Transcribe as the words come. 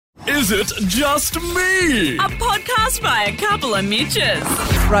Is it just me? A podcast by a couple of Mitches.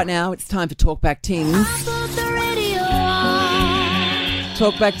 Right now, it's time for Talkback Tings.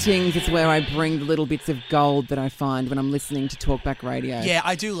 Talkback Tings is where I bring the little bits of gold that I find when I'm listening to Talkback Radio. Yeah,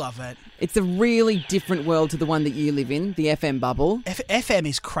 I do love it. It's a really different world to the one that you live in, the FM bubble. FM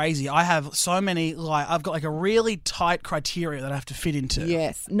is crazy. I have so many, I've got a really tight criteria that I have to fit into.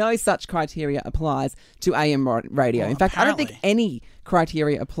 Yes, no such criteria applies to AM radio. Well, in fact, apparently. I don't think any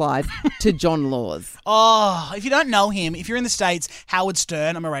criteria applies to John Laws. Oh, if you don't know him, if you're in the States, Howard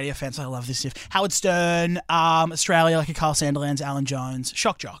Stern, I'm a radio fan, so I love this stuff. Howard Stern, Australia, like a Carl Sandilands, Alan Jones,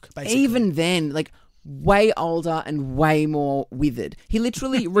 shock jock, basically. Even then, way older and way more withered. He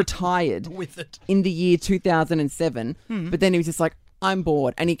literally retired in the year 2007, but then he was just like, I'm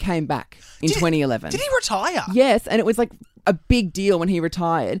bored, and he came back in 2011. Did he retire? Yes, and it was a big deal when he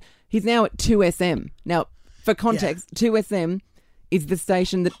retired. He's now at 2SM. Now, for context, 2SM is the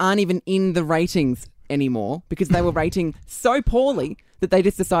station that aren't even in the ratings anymore because they were rating so poorly that they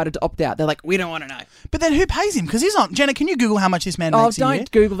just decided to opt out. They're like, we don't want to know. But then who pays him? Because he's on... Jenna, can you Google how much this man makes a year? Don't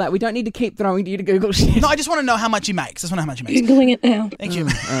Google that. We don't need to keep throwing you to Google shit. No, I just want to know how much he makes. I just want to know how much he makes. Googling it now. Thank you.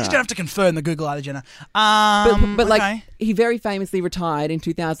 Just don't have to confirm the Google either, Jenna. But he very famously retired in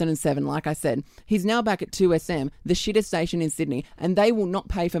 2007, like I said. He's now back at 2SM, the shittest station in Sydney, and they will not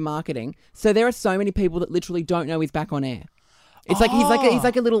pay for marketing. So there are so many people that literally don't know he's back on air. It's he's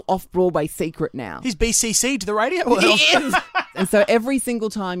like a little off-Broadway secret now. He's BCC'd to the radio world. He is. And so every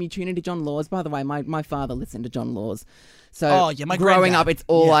single time you tune into John Laws, by the way, my father listened to John Laws. So my growing granddad. up, it's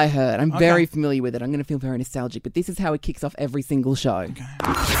all I heard. I'm very familiar with it. I'm going to feel very nostalgic. But this is how he kicks off every single show. Okay.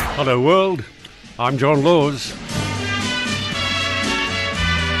 Hello, world. I'm John Laws.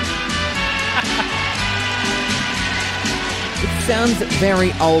 It sounds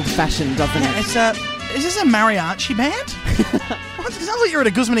very old-fashioned, doesn't it? Is this a mariachi band? It sounds like you're at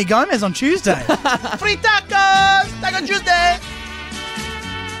a Guzman y Gomez on Tuesday. Free tacos! Taco Tuesday!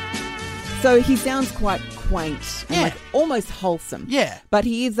 So he sounds quite quaint and almost wholesome. Yeah. But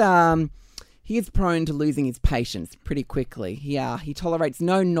he is prone to losing his patience pretty quickly. He tolerates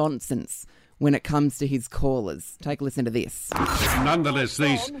no nonsense when it comes to his callers. Take a listen to this. Nonetheless,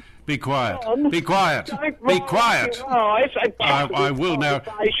 these... Be quiet. Be quiet. Be quiet. I will now.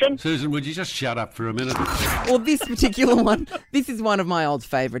 Susan, would you just shut up for a minute? Well, this particular one, this is one of my old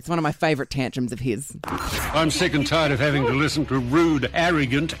favourites, one of my favourite tantrums of his. I'm sick and tired of having to listen to rude,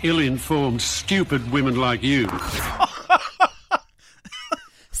 arrogant, ill-informed, stupid women like you.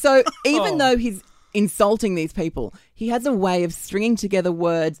 So even though he's insulting these people, he has a way of stringing together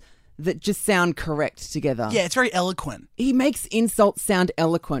words that just sound correct together. Yeah, it's very eloquent. He makes insults sound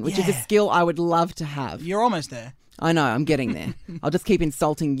eloquent, which is a skill I would love to have. You're almost there. I know, I'm getting there. I'll just keep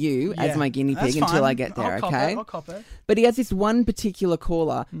insulting you as my guinea pig until I get there, okay? I'll cop it. But he has this one particular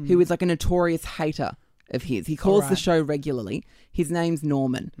caller who is like a notorious hater of his. He calls the show regularly. His name's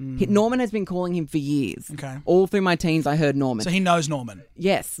Norman. Norman has been calling him for years. Okay. All through my teens, I heard Norman. So he knows Norman?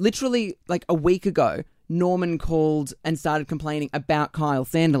 Yes. Literally, a week ago, Norman called and started complaining about Kyle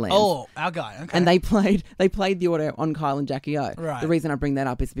Sandilands. Oh, our guy. Okay. And they played the audio on Kyle and Jackie O. Right. The reason I bring that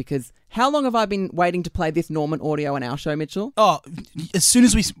up is because how long have I been waiting to play this Norman audio on our show, Mitchell? Oh, as soon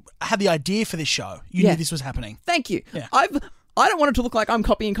as we had the idea for this show, you knew this was happening. Thank you. Yeah. I don't want it to look like I'm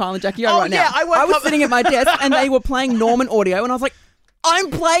copying Kyle and Jackie O right yeah, now. I was sitting at my desk and they were playing Norman audio and I was like,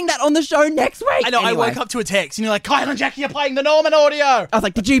 I'm playing that on the show next week. I know, anyway. I woke up to a text and you're like, Kyle and Jackie are playing the Norman audio. I was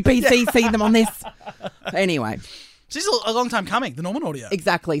like, did you BCC them on this? Anyway. So this is a long time coming, the Norman audio.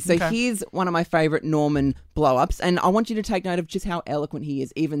 Exactly. So here's one of my favourite Norman blow-ups, and I want you to take note of just how eloquent he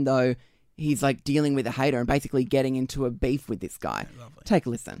is, even though he's dealing with a hater and basically getting into a beef with this guy. Lovely. Take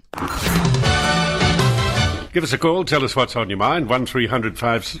a listen. Give us a call. Tell us what's on your mind. 1300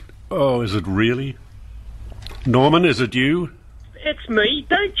 5... Oh, is it really? Norman, is it you? It's me.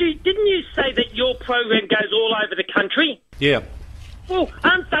 Didn't you say that your program goes all over the country? Yeah. Well,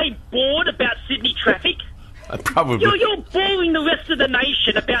 aren't they bored about Sydney traffic? Probably. You're boring the rest of the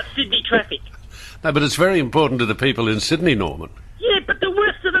nation about Sydney traffic. No, but it's very important to the people in Sydney, Norman. Yeah, but the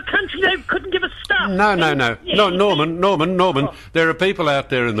rest of the country, they couldn't give a stuff. No. Yeah, No, Norman. Oh. There are people out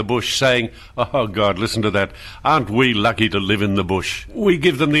there in the bush saying, oh, God, listen to that. Aren't we lucky to live in the bush? We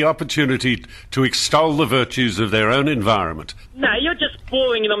give them the opportunity to extol the virtues of their own environment. No, you're just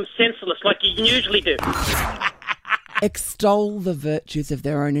boring them senseless like you usually do. Extol the virtues of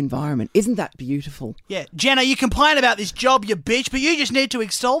their own environment. Isn't that beautiful? Yeah. Jenna, you complain about this job, you bitch, but you just need to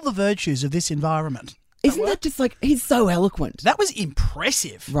extol the virtues of this environment. Isn't that just like, he's so eloquent. That was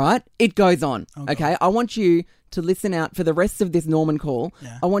impressive. Right? It goes on. Okay. I want you to listen out for the rest of this Norman call.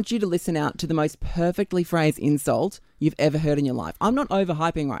 Yeah. I want you to listen out to the most perfectly phrased insult you've ever heard in your life. I'm not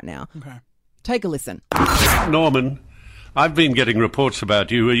overhyping right now. Okay. Take a listen. Norman, I've been getting reports about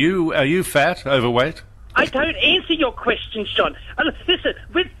you. Are you fat, overweight? I don't answer your questions, John. Listen,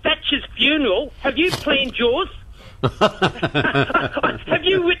 with Thatcher's funeral, have you planned yours? Have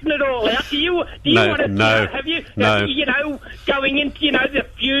you written it all out? Do you want to? Have you going into the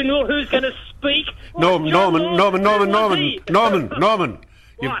funeral? Who's going to speak? Norman.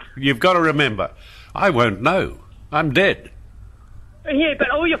 You've got to remember, I won't know. I'm dead. Yeah, but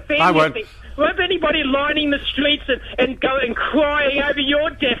all your family won't be anybody lining the streets and going crying over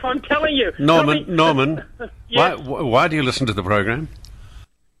your death. I'm telling you, Norman. Yes? Why do you listen to the program?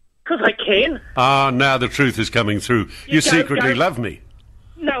 Because I can. Ah, now the truth is coming through. You secretly love me.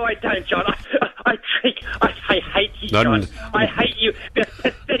 No, I don't, John. I hate you, John. I hate you,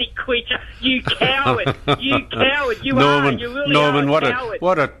 pathetic creature. You coward. You coward. You Norman, really Norman, are a coward.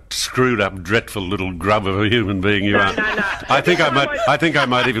 what a screwed up, dreadful little grub of a human being you are. No. I think I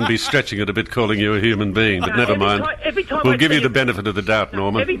might even be stretching it a bit, calling you a human being. But never mind. We'll give you the benefit of the doubt,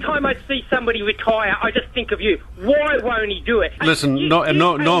 Norman. Every time I see somebody retire, I just think of you. Why won't he do it? Listen,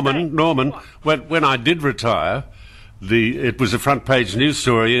 Norman. When I did retire, it was a front page news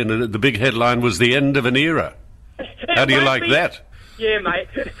story, and the big headline was "The End of an Era." How do you like that? Yeah, mate.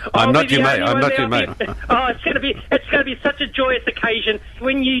 I'm not your mate. Oh, it's going to be such a joyous occasion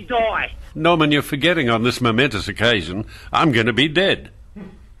when you die. Norman, you're forgetting on this momentous occasion, I'm going to be dead.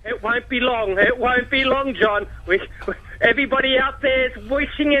 It won't be long. It won't be long, John. Everybody out there is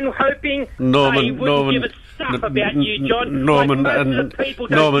wishing and hoping they wouldn't give a stuff about you, John. Norman,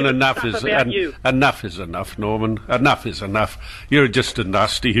 enough is enough, Norman. Enough is enough. You're just a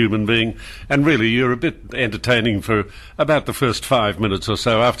nasty human being, and really you're a bit entertaining for about the first 5 minutes or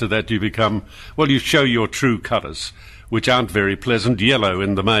so. After that you show your true colours, which aren't very pleasant, yellow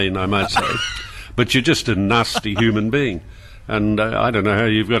in the main, I might say. But you're just a nasty human being. And I don't know how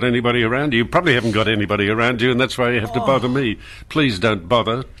you've got anybody around you. You probably haven't got anybody around you, and that's why you have to bother me. Please don't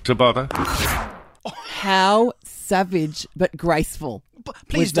bother to bother. How savage but graceful.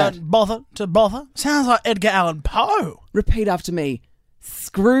 Please don't bother to bother. Sounds like Edgar Allan Poe. Repeat after me.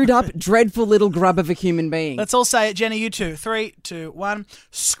 Screwed up, dreadful little grub of a human being. Let's all say it. Jenny, you two. 3, 2, 1.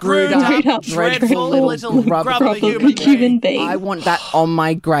 Screwed up, dreadful little grub of a human being. I want that on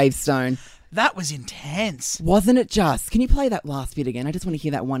my gravestone. That was intense. Wasn't it just? Can you play that last bit again? I just want to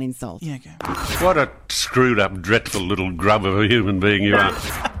hear that one insult. Yeah, okay. What a screwed up, dreadful little grub of a human being you are.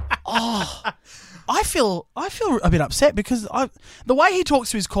 I feel a bit upset because the way he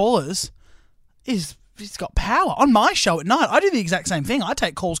talks to his callers is... He's got power. On my show at night, I do the exact same thing. I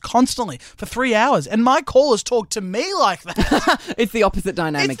take calls constantly for 3 hours, and my callers talk to me like that. It's the opposite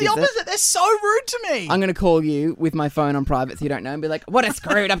dynamic, It's the opposite. They're so rude to me. I'm going to call you with my phone on private so you don't know and be like, what a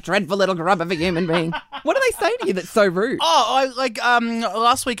screwed up, dreadful little grub of a human being. What do they say to you that's so rude?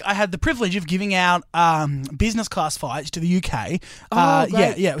 Last week I had the privilege of giving out business class flights to the UK.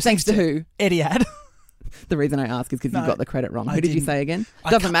 Great. Yeah. Thanks to who? Etihad. The reason I ask is because you've got the credit wrong. Who did you say again?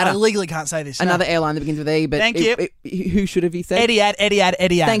 Doesn't matter. I legally can't say this. Another airline that begins with E, but Thank you. Who should have you said?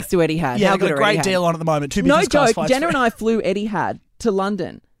 Etihad. Thanks to Etihad. Yeah, I've got a great deal on at the moment. Two business class flights. Jenna and I flew Etihad to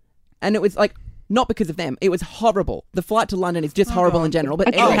London, and it was like, not because of them. It was horrible. The flight to London is just horrible in general, but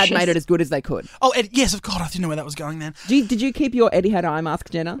Etihad made it as good as they could. Oh, yes, of course. I didn't know where that was going then. Did you keep your Etihad eye mask,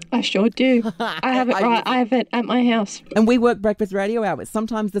 Jenna? I sure do. I have it I have it at my house. And we work breakfast radio hours.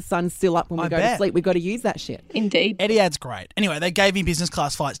 Sometimes the sun's still up when we go to sleep. We've got to use that shit. Indeed. Etihad's great. Anyway, they gave me business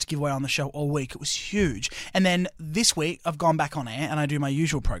class flights to give away on the show all week. It was huge. And then this week, I've gone back on air and I do my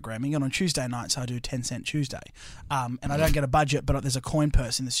usual programming. And on Tuesday nights, I do 10 cent Tuesday. And I don't get a budget, but there's a coin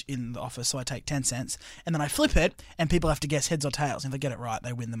purse in the office, so I take 10 cents. And then I flip it, and people have to guess heads or tails. If they get it right,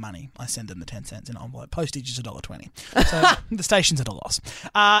 they win the money. I send them the 10 cents in an envelope. Postage is $1.20. So the station's at a loss.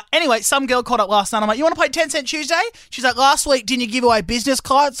 Anyway, some girl called up last night. I'm like, you want to play 10 Cent Tuesday? She's like, last week, didn't you give away business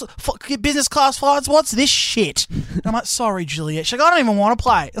class flights? What's this shit? And I'm like, sorry, Juliet. She's like, I don't even want to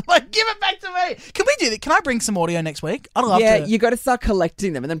play. I'm like, give it back to me. Can we do that? Can I bring some audio next week? I'd love to. Yeah, you got to start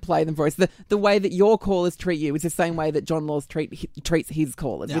collecting them and then play them for us. The way that your callers treat you is the same way that John Laws treats his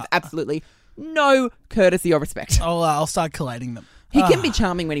callers, with absolutely no courtesy or respect. I'll start collating them. He can be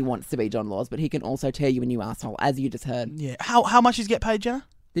charming when he wants to be, John Laws, but he can also tear you a new asshole, as you just heard. Yeah. How much does he get paid, Jenna?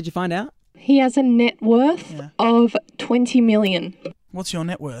 Did you find out? He has a net worth of 20 million. What's your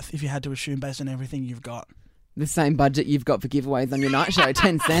net worth, if you had to assume based on everything you've got? The same budget you've got for giveaways on your night show,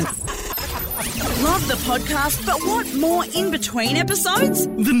 10 cents. Love the podcast, but want more in between episodes?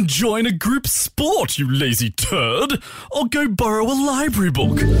 Then join a group sport, you lazy turd, or go borrow a library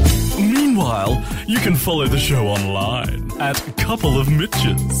book. Meanwhile, you can follow the show online at Couple of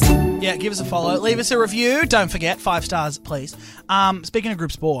Mitches. Yeah, give us a follow. Leave us a review. Don't forget, 5 stars, please. Speaking of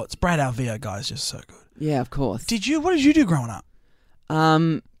group sports, Brad Alveo, guys, just so good. Yeah, of course. What did you do growing up?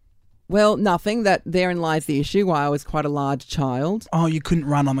 Well, nothing. Therein lies the issue why I was quite a large child. Oh, you couldn't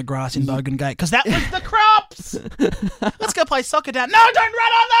run on the grass in Bogan Gate because that was the crops. Let's go play soccer down. No, don't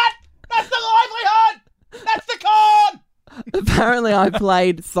run on that. That's the livelihood. That's the corn. Apparently, I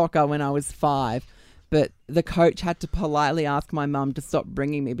played soccer when I was 5, but the coach had to politely ask my mum to stop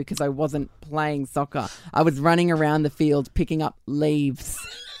bringing me because I wasn't playing soccer. I was running around the field picking up leaves.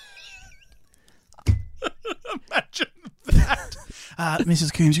 Imagine that.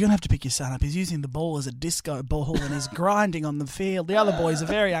 Mrs. Coombs, you're going to have to pick your son up. He's using the ball as a disco ball and he's grinding on the field. The other boys are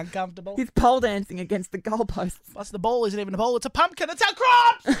very uncomfortable. He's pole dancing against the goalposts. Plus, the ball isn't even a ball, it's a pumpkin. It's our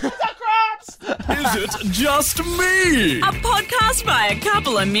crops! It's our crops! Is it just me? A podcast by a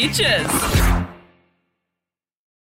couple of Mitches.